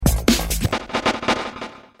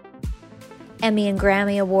Emmy and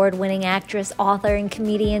Grammy Award-winning actress, author, and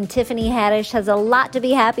comedian Tiffany Haddish has a lot to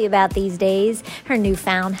be happy about these days. Her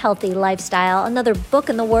newfound healthy lifestyle, another book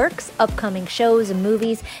in the works, upcoming shows and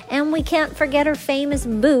movies, and we can't forget her famous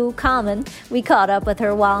boo, Common. We caught up with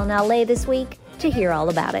her while in LA this week to hear all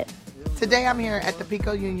about it. Today I'm here at the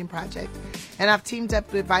Pico Union Project, and I've teamed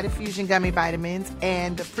up with VitaFusion Gummy Vitamins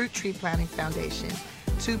and the Fruit Tree Planting Foundation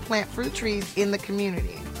to plant fruit trees in the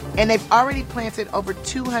community. And they've already planted over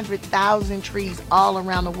 200,000 trees all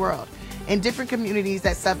around the world in different communities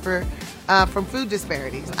that suffer from food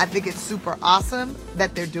disparities. I think it's super awesome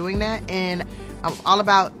that they're doing that, and I'm all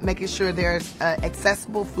about making sure there's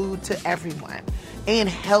accessible food to everyone and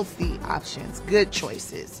healthy options, good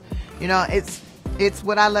choices. You know, it's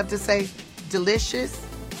what I love to say, delicious,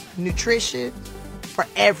 nutritious for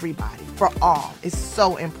everybody, for all. It's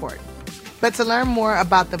so important. But to learn more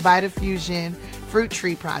about the VitaFusion Fruit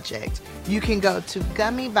Tree Project, you can go to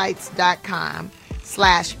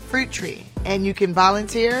gummyvites.com/fruit tree, and you can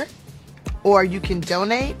volunteer, or you can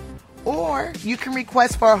donate, or you can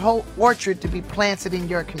request for a whole orchard to be planted in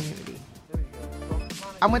your community.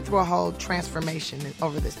 I went through a whole transformation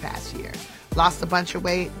over this past year. Lost a bunch of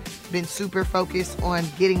weight, been super focused on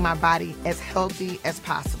getting my body as healthy as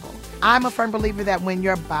possible. I'm a firm believer that when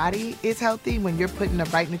your body is healthy, when you're putting the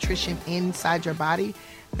right nutrition inside your body,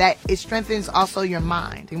 that it strengthens also your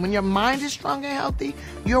mind. And when your mind is strong and healthy,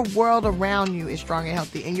 your world around you is strong and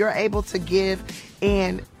healthy, and you're able to give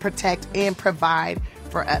and protect and provide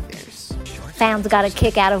for others. Fans got a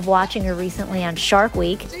kick out of watching her recently on Shark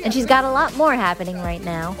Week, and she's got a lot more happening right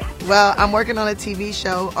now. Well, I'm working on a TV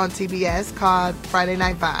show on TBS called Friday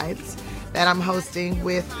Night Vibes that I'm hosting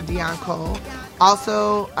with Dion Cole.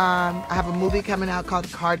 Also, I have a movie coming out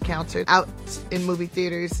called Card Counter, out in movie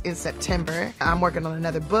theaters in September. I'm working on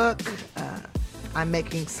another book. I'm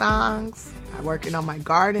making songs. I'm working on my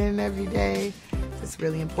garden every day. It's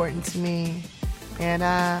really important to me. And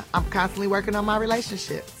I'm constantly working on my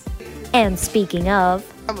relationships. And speaking of,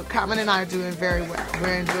 Common and I are doing very well.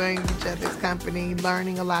 We're enjoying each other's company,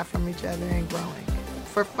 learning a lot from each other, and growing.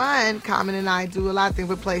 For fun, Common and I do a lot of things.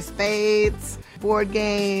 We play spades, board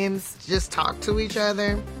games, just talk to each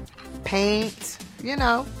other, paint, you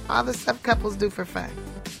know, all the stuff couples do for fun.